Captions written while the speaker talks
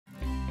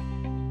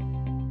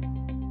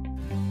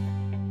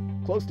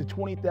Close to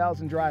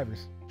 20,000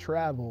 drivers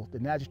travel the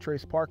Natchez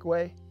Trace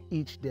Parkway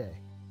each day.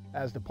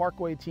 As the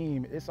Parkway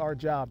team, it's our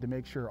job to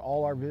make sure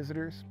all our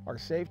visitors are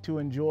safe to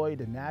enjoy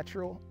the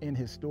natural and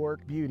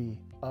historic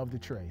beauty of the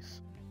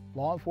Trace.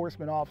 Law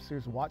enforcement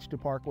officers watch the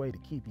Parkway to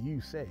keep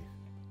you safe.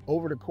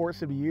 Over the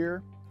course of the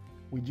year,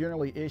 we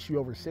generally issue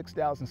over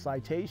 6,000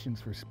 citations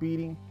for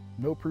speeding,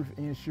 no proof of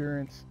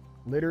insurance,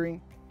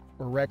 littering,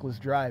 or reckless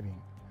driving.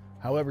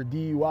 However,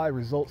 DUI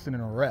results in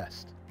an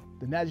arrest.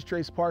 The Natchez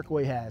Trace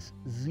Parkway has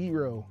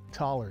zero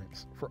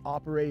tolerance for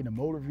operating a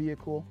motor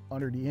vehicle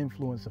under the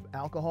influence of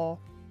alcohol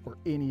or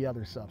any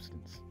other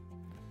substance.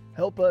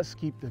 Help us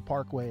keep the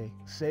Parkway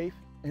safe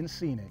and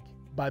scenic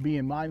by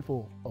being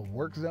mindful of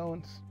work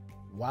zones,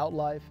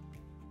 wildlife,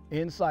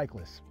 and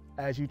cyclists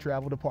as you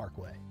travel the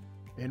Parkway.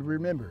 And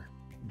remember,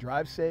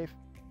 drive safe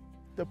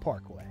the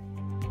Parkway.